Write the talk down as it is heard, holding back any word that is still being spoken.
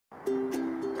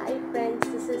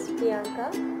is Priyanka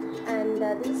and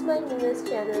this is my newest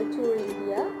channel Tour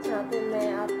India, जहाँ पे मैं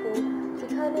आपको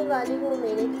दिखाने वाली हूँ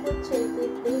मेरे खुद चलते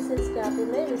प्लेसेस जहाँ पे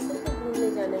मैं रिसेंटली घूमने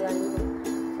जाने वाली हूँ।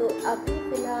 तो अभी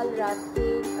फ़िलहाल रात के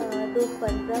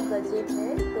 2:15 बजे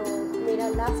हैं, तो मेरा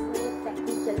लास्ट मिनट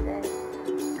पैकिंग चल रहा है।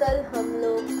 कल हम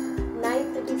लोग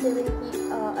 9:37 की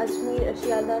अजमेर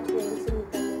अशियादा ट्रेन से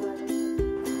निकलने वाले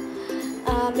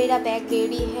हैं। मेरा बैग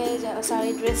रेडी है,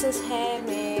 सारे ड्रेसेस हैं,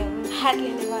 मैं हैट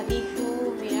लेने वाली हूँ,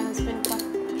 मेरा हस्बैंड का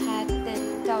hat, then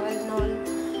towel and all,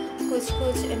 कुछ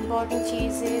इम्पॉर्टेंट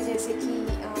चीज़ें जैसे कि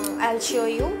I will show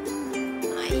you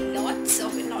lots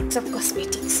of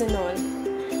cosmetics and all.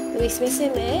 तो इसमें से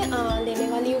मैं लेने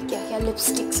वाली हूँ क्या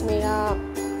लिपस्टिक्स, मेरा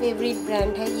फेवरेट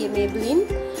ब्रांड है ये मेबलिन।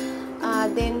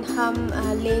 देन हम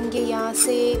लेंगे यहाँ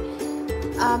से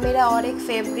मेरा और एक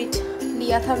फेवरेट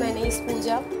लिया था मैंने इस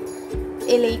पूजा,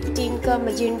 L18 का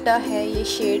मजेंटा है ये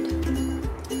शेड।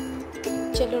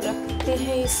 चलो रखते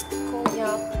हैं इसको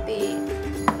यहाँ पे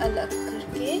अलग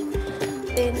करके।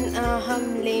 देन हम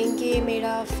लेंगे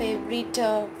मेरा फेवरेट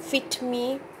फिट मी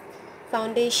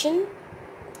फाउंडेशन,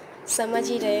 समझ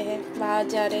ही रहे हैं बाहर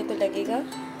जा रहे हैं तो लगेगा।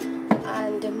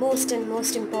 And most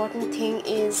important thing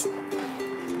is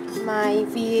my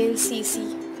VLCC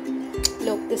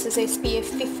look, this is SPF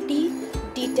 50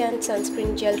 D10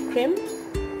 sunscreen gel cream,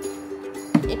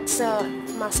 it's a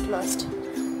must।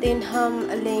 Then हम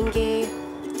लेंगे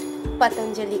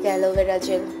पतंजलि का एलोवेरा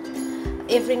जेल,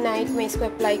 एवरी नाइट मैं इसको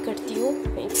अप्लाई करती हूँ,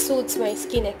 it suits my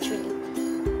skin actually.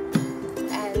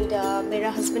 And मेरा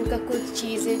हस्बैंड का कुछ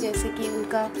चीज़ें जैसे कि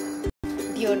उनका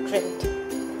डिओड्रेंट,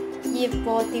 ये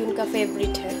बहुत ही उनका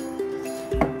फेवरेट है।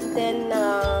 देन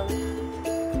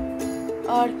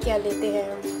और क्या लेते हैं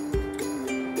हम,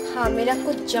 हाँ मेरा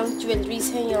कुछ जंक ज्वेलरीज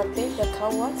है यहाँ पे रखा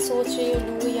हुआ, सोच रही हूँ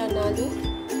लूँ या ना लूँ।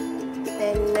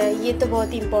 देन ये तो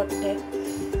बहुत ही इम्पोर्टेंट है।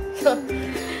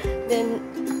 देन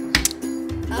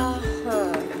हाँ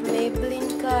मेबलिन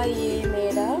का ये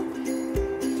मेरा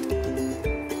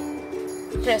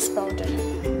ड्रेस पाउडर,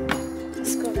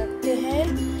 इसको रखते हैं।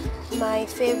 माय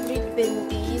फेवरेट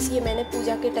बिंदीज, ये मैंने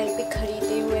पूजा के टाइम पे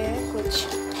ख़रीदे हुए हैं कुछ,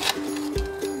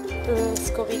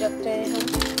 इसको भी रखते हैं हम।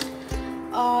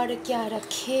 और क्या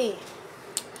रखे,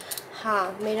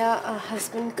 हाँ मेरा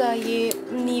हस्बैंड का ये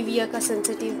निविया का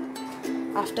सेंसिटिव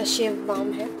आफ्टर शेव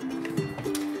बाम है।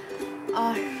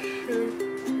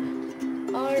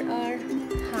 और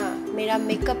हाँ मेरा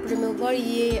मेकअप रिमूवर,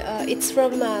 ये it's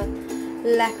from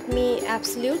Lakme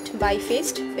absolute by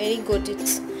fest, very good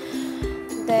it's.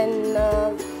 Then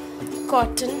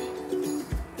cotton,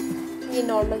 ये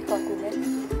नॉर्मल कॉटन है।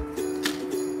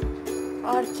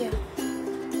 और क्या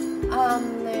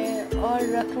मैं और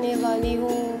रखने वाली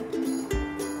हूँ,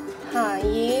 हाँ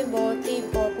ये बहुत ही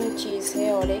इम्पोर्टेंट चीज़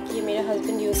है। और एक ये मेरा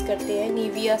हस्बैंड यूज़ करते हैं,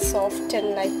 Nivea soft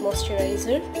and light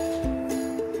moisturiser.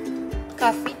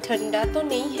 काफ़ी ठंडा तो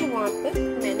नहीं है वहाँ पे,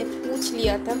 मैंने पूछ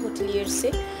लिया था होटलियर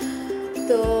से,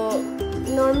 तो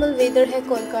नॉर्मल वेदर है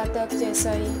कोलकाता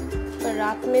जैसा ही, पर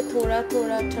रात में थोड़ा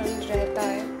ठंड रहता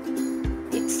है।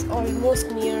 इट्स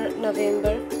ऑलमोस्ट नियर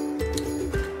नवंबर।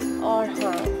 और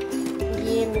हाँ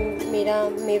ये मेरा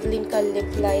मेबलिन का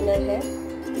लिप लाइनर है,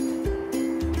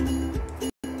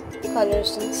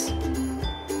 कलर्स।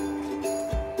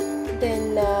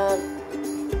 देन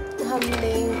हम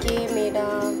लेंगे मेरा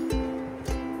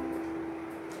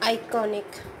आइकॉनिक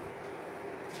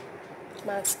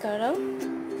मास्कारा।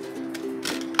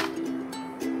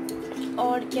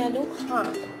 और क्या लूँ, हाँ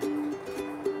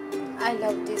I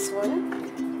love this one,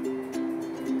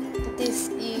 this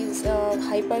is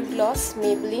hyper gloss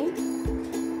Maybelline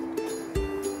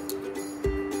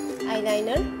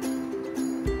eyeliner.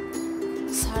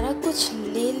 सारा कुछ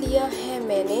ले लिया है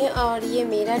मैंने। और ये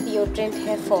मेरा डिओड्रेंट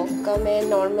है फॉग का, मैं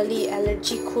नॉर्मली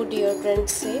एलर्जिक हूँ डिओड्रेंट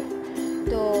से,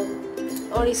 तो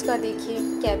और इसका देखिए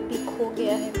कैप भी खो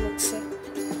गया है मुझसे,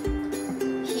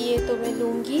 ये तो मैं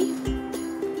लूँगी।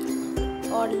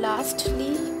 और lastly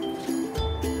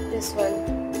this one,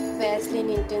 Vaseline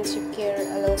intensive care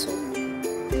अलोसो।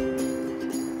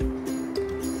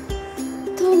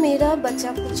 तो मेरा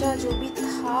बचा कुचा जो भी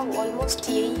था ऑलमोस्ट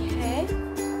यही है।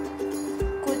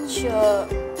 कुछ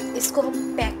इसको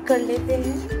हम पैक कर लेते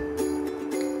हैं।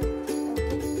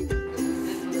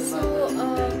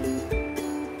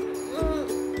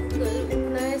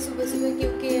 उठना है सुबह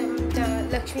क्योंकि हम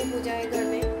लक्ष्मी पूजा है घर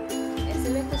में, ऐसे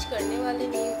में कुछ करने वाले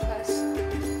नहीं है खास,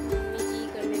 मम्मी जी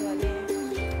करने वाले हैं।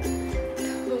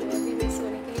 तो अभी मैं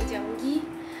सोने के लिए जाऊंगी,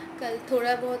 कल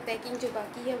थोड़ा बहुत पैकिंग जो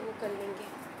बाकी है वो कर लेंगे।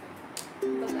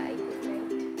 Bye, good night.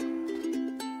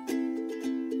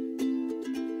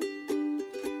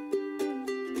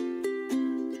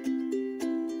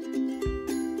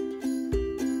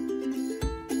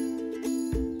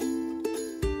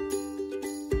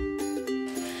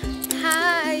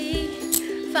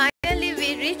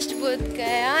 बुद्ध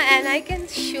गया and I can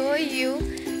show you.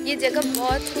 ये जगह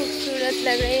बहुत खूबसूरत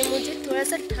लग रही है। मुझे थोड़ा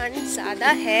सा ठंड ज़्यादा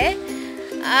है,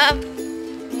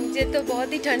 मुझे तो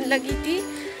बहुत ही ठंड लगी थी,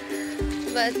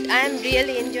 but I am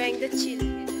really enjoying the chill.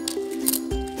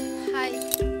 Hi,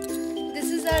 this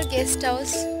is our guest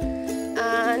house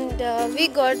and we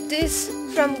got this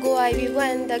from Goa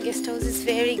and the guest house is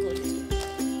very good.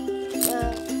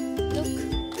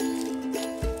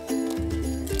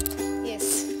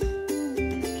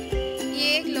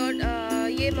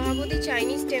 ये महाबोधि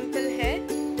चाइनीज टेम्पल है,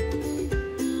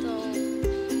 तो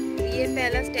ये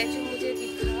पहला स्टैचू मुझे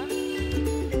दिखा।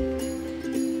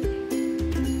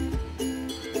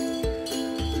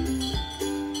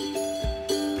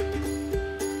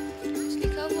 कुछ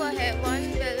लिखा हुआ है one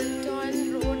Belton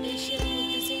road Asian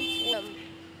Buddhism forum.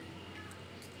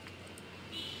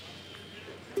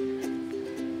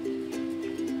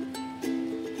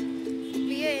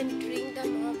 We are entering the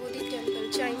Mahabodhi temple,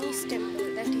 Chinese temple.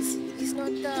 That is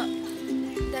not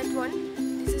that one.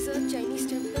 This is a Chinese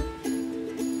temple.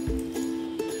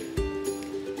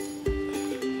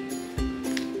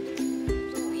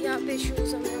 तो यहाँ पे शूज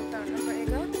हमें उतारना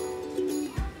पड़ेगा।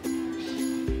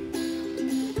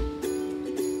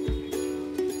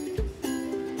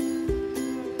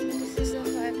 This is a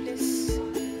fireplace.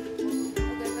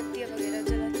 अगरबत्तियाँ वगैरह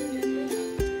जलाते हैं।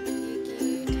 ये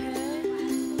गेट है।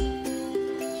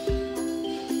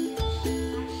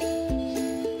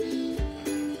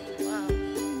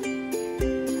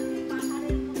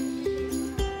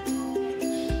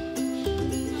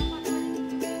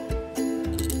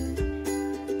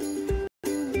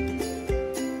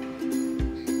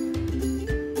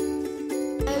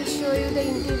 I'll show you the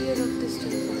interior of this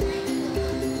temple.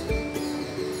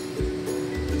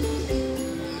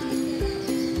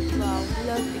 Wow,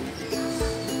 lovely.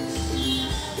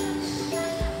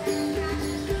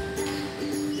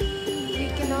 We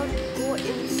cannot go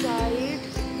inside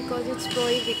because it's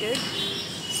prohibited.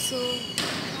 So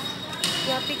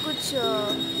यहाँ पे कुछ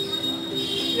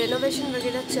रेनोवेशन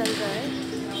वगैरह चल रहा है।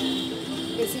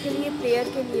 बेसिकली ये प्रेयर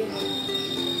के लिए है।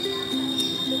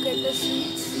 Look at the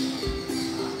streets.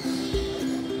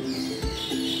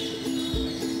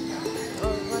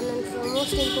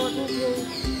 Most important thing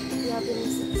यहाँ पे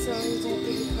जहाँ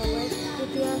पे लिखा हुआ है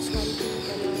कृपया शांति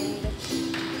बनाए रखें।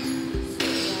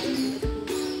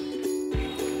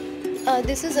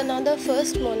 This is another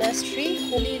first monastery,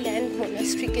 Holi land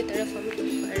monastery की तरफ हम लोग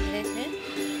बढ़ रहे हैं।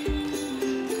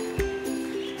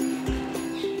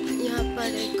 यहाँ पर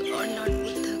एक और लॉर्ड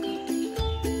बुद्धा का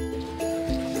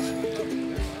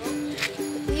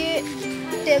ये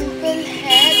टेम्पल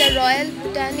है, द रॉयल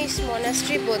बुद्धिस्ट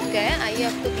मोनास्ट्री बोध गया। आइए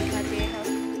आपको दिखाते हैं हम।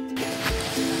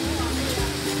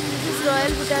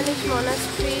 रॉयल बुद्धिस्ट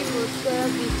मोनास्ट्री बोध गया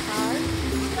बिहार।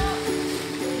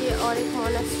 ये और एक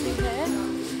मोनास्ट्री है।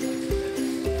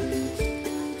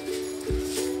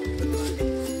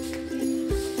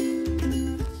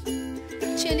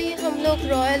 चलिए हम लोग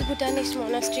रॉयल बुद्धिस्ट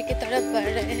मोनास्ट्री की तरफ बढ़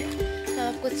रहे हैं।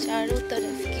 आपको चारों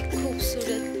तरफ की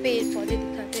खूबसूरत पेड़ पौधे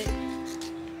दिखाते हैं।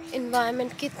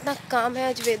 इन्वायरमेंट कितना काम है,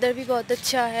 आज वेदर भी बहुत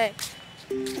अच्छा है,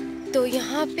 तो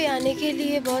यहाँ पे आने के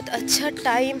लिए बहुत अच्छा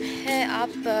टाइम है।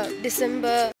 आप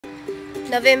दिसंबर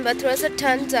नवंबर, थोड़ा सा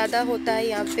ठंड ज़्यादा होता है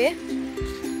यहाँ पे,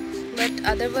 but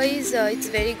otherwise it's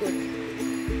very good.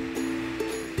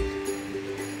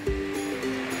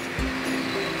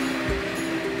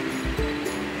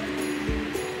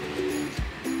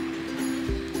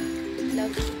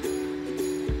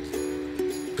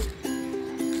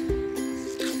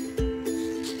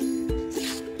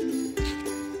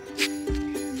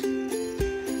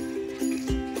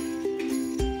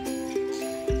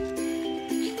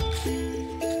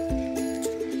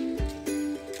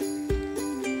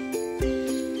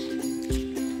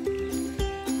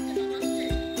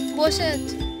 वो शायद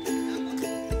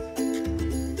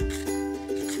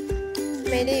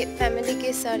मेरे फैमिली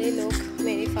के सारे लोग,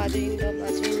 मेरे father in law,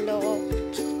 mother in law,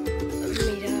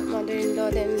 मेरा mother in law,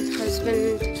 then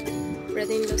husband,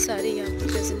 brother in law, सारे यहाँ पर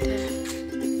प्रेजेंट हैं।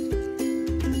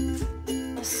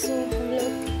 सो हम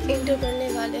लोग एंटर करने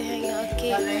वाले हैं यहाँ के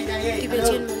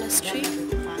टिबेटियन मोनास्ट्री।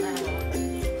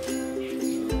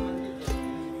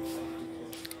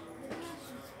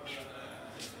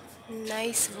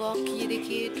 Nice walk. ये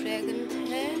देखिए ड्रैगन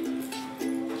है।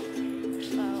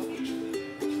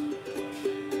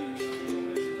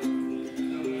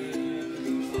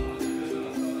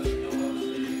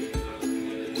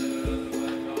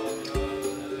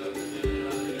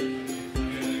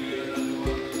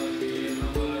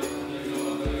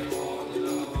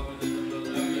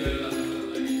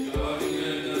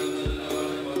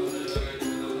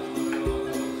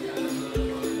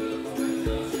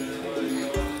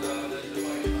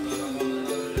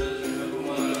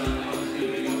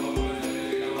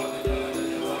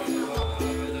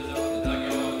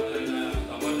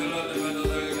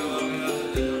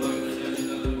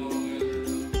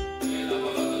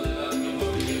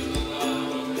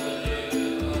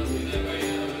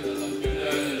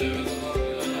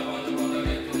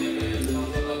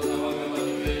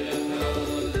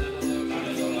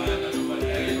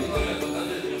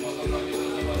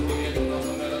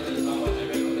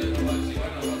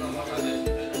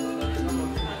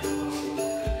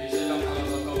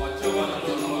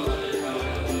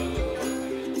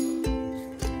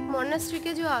 मोनास्ट्री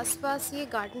के जो आसपास ये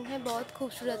गार्डन है बहुत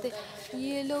खूबसूरत है।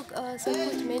 ये लोग सब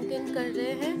कुछ मेंटेन कर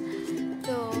रहे हैं,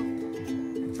 तो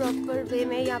प्रॉपर वे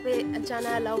में यहाँ पे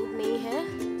जाना अलाउड नहीं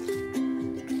है।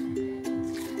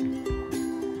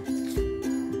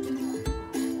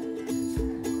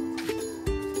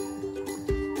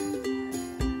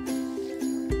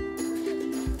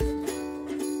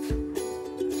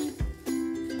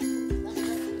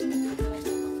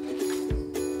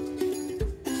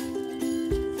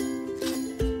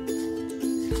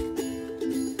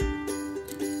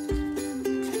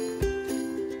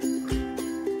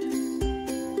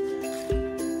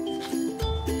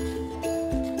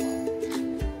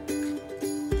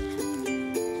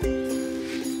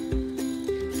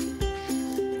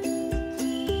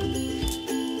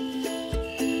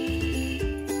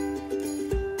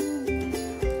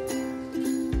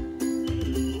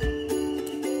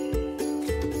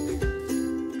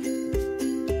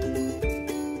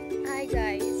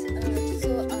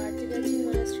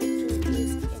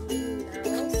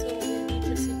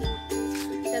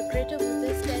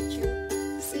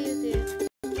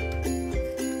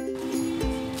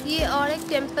 और एक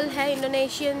टेम्पल है,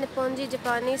 Indonesian निपोंजी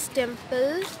Japanese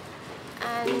temple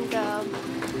and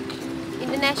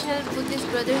international Buddhist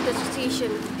brotherhood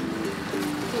association.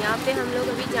 यहाँ पे हम लोग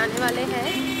अभी जाने वाले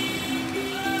हैं।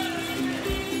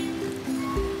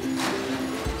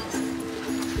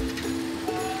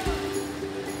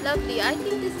 Lovely. I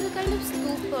think this is a kind of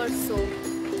stupa or so.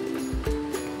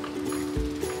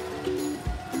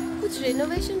 कुछ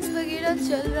रेनोवेशंस वगैरह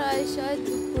चल रहा है शायद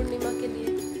पूर्णिमा के लिए।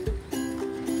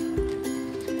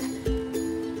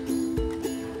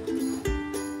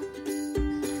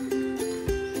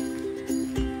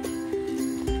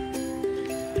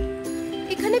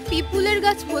 এখানে পিপুলের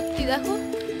গাছ ভর্তি, দেখো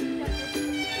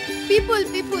পিপুল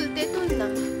পিপুল তেঁতুল না।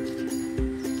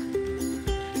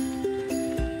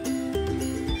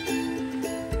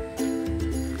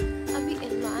 अभी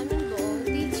एनवायरनमेंट बहुत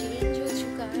ही चेंज हो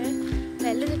चुका है।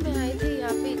 पहले जब मैं आई थी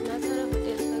यहाँ पे इतना सारा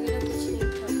होटल वगैरह कुछ नहीं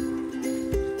था।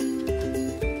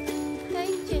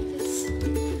 Time changes.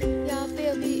 यहाँ पे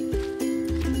अभी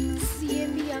सीएम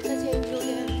भी यहाँ का चेंज हो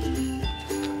गया,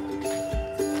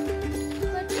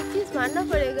 बट एक चीज मानना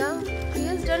पड़ेगा, he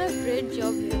has done a great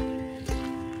job here.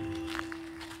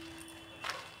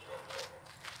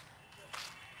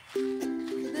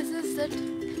 This is that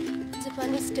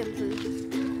Japanese temple.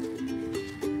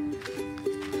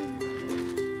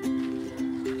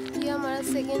 ये हमारा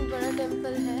सेकेंड बड़ा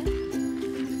टेम्पल है।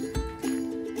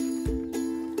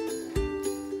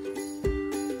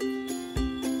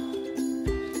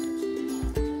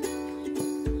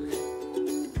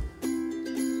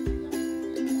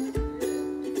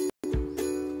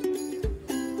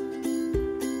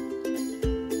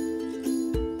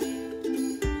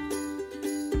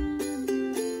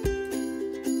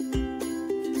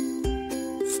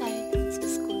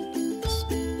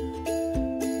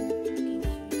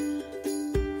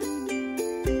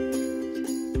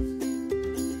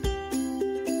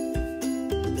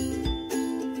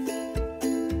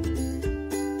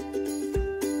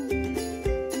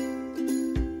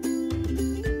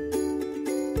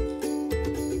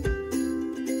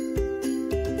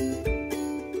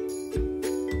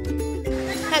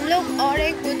 हम लोग और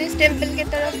एक बुद्धिस्ट टेम्पल की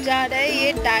तरफ जा रहे हैं।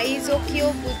 ये डाइजोकियो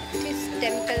बुद्धिस्ट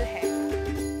टेम्पल है।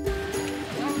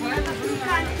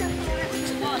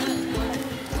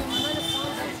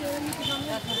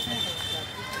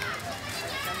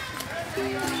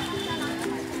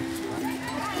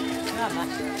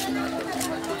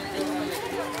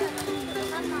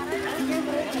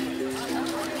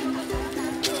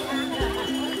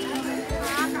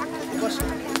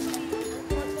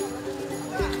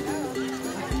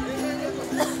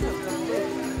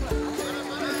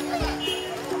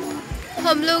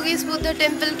 हम लोग इस बुद्ध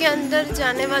टेम्पल के अंदर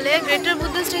जाने वाले हैं। ग्रेटर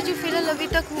बुद्ध स्टैचू फिलहाल अभी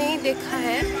तक नहीं देखा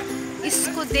है,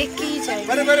 इसको देख के ही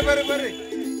जाएंगे।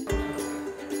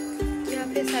 यहाँ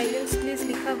पे साइलेंस प्लीज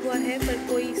लिखा हुआ है, पर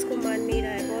कोई इसको मान नहीं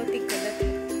रहा है, बहुत ही गलत है।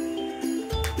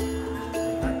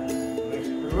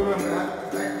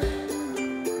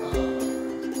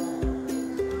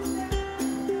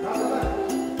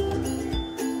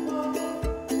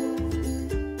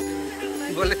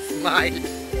 बोले स्माइल।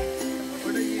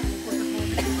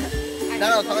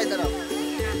 दाঁড়াও সবাই দাঁড়াও।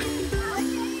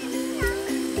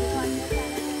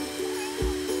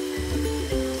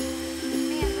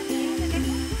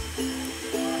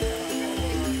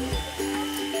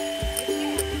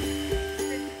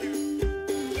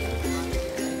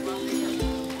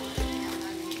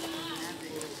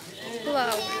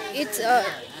 वाओ, इट्स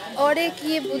और एक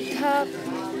ये बुद्धा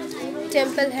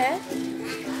टेम्पल है।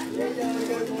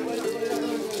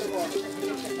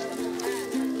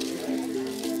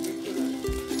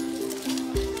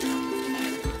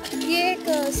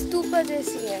 सुपर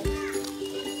जैसी है।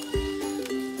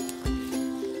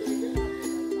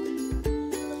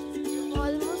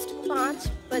 ऑलमोस्ट 5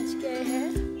 बज गए हैं,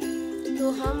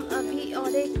 तो हम अभी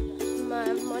और एक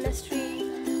मोनेस्ट्री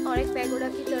और एक पैगोडा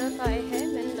की तरफ आए हैं।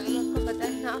 मैंने नाम आपको पता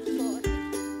है ना, फॉर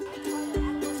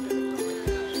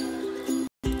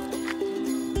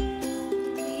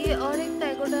ये और एक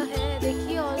पैगोडा है।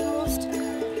 देखिए ऑलमोस्ट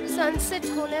सनसेट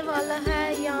होने वाला है।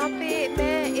 यहाँ पे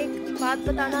मैं एक बात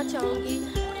बताना चाहूँगी,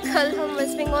 कल हम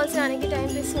वेस्ट बंगाल से आने के टाइम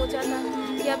पे सोचा था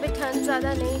यहाँ पे ठंड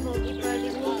ज़्यादा नहीं होगी, पर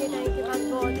इवनिंग के टाइम के बाद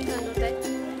बहुत ही ठंड होता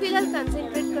है। फिलहाल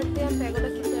कंसंट्रेट करते हैं हम पैगोडा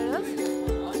की तरफ।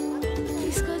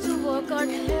 इसका जो वर्कआउट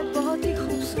है बहुत ही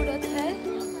खूबसूरत है।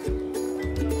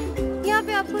 यहाँ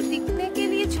पे आपको दिखने के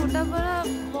लिए छोटा बड़ा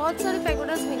बहुत सारे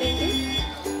पैगोडास मिलेंगे।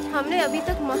 हमने अभी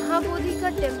तक महाबोधि का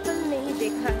टेम्पल नहीं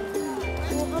देखा है,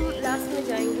 वो हम लास्ट में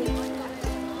जाएंगे।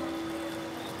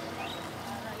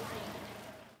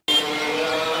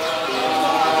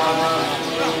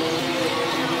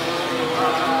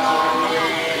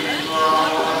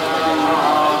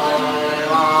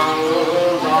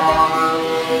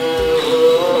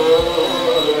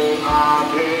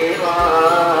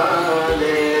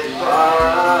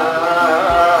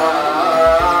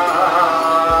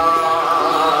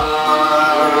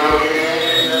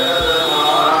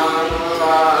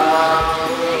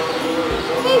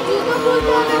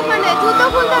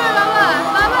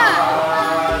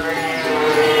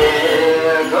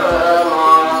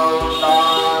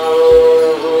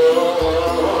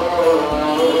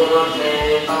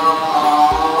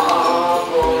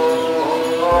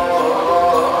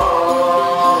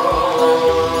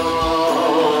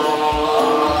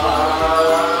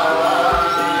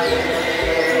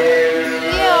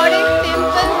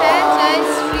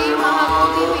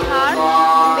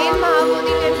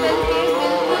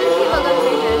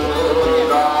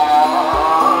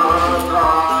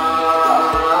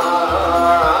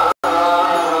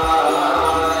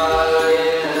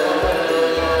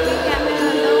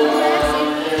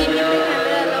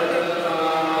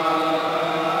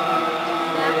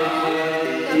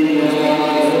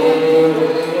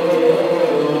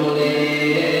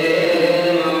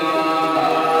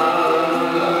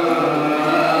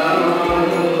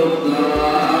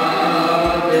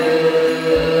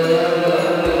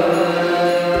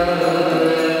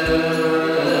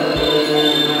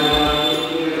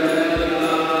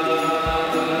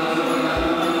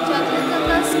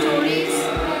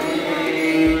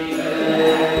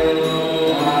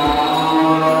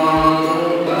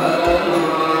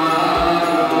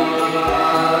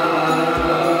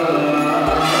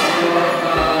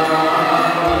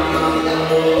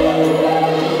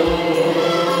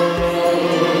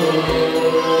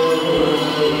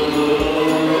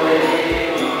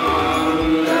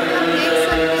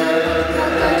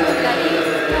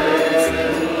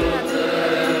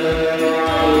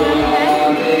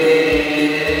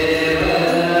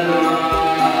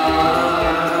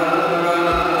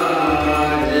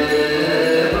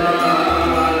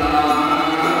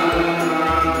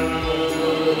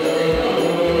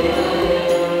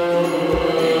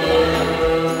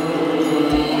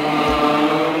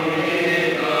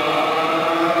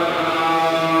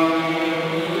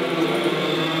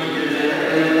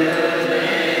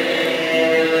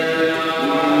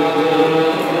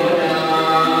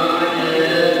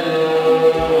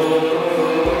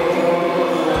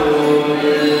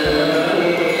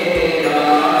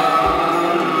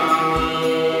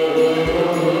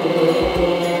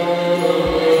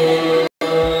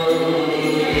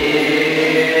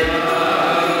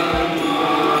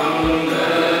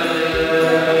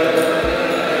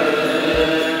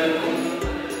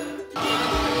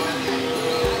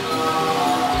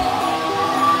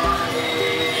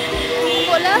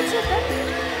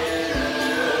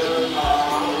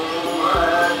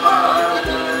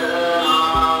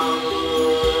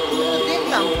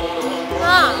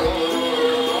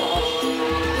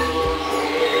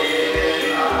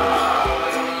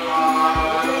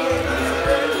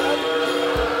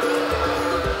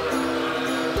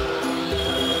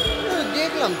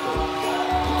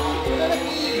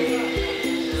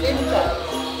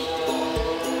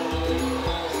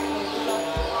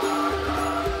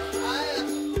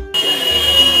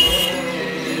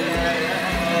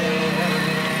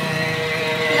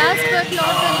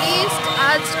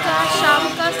 आज का शाम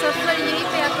का सफ़र यहीं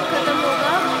पे आकर ख़त्म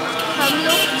होगा। हम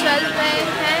लोग चल रहे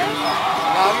हैं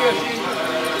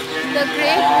the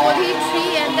great Bodhi tree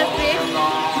and the great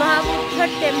Mahabodhi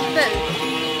temple.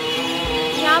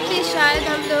 यहाँ पे शायद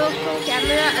हम लोगों को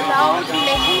कैमरा अलाउड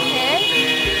नहीं है।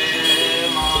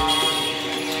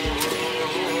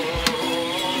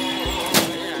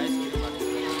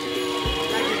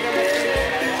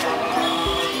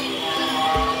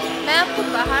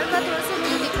 का थोड़ा सा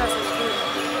व्यू दिखा सकती हूँ।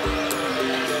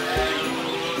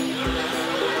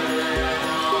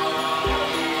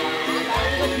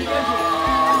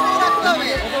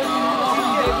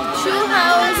 शू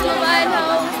house, mobile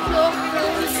house, clock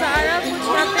room, सारा कुछ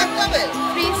यहाँ पे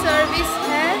फ्री सर्विस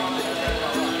है।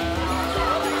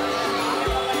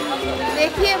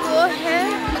 देखिए वो है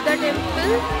Buddha temple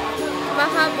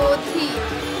Mahabodhi.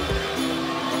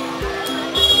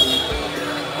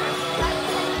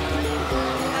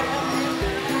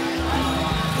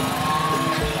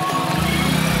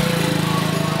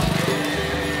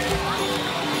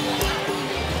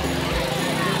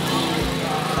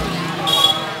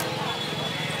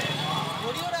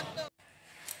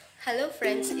 Hello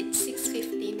friends, it's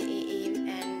 6:15 a.m.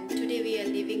 and today we are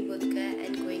leaving Bodh Gaya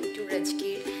and going to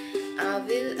Rajgir.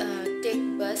 We'll take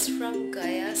bus from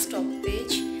Gaya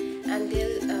stoppage and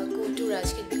they'll go to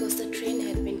Rajgir because the train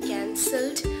had been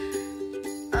cancelled.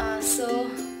 So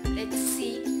let's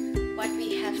see what we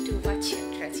have to watch at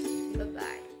Rajgir. Bye bye.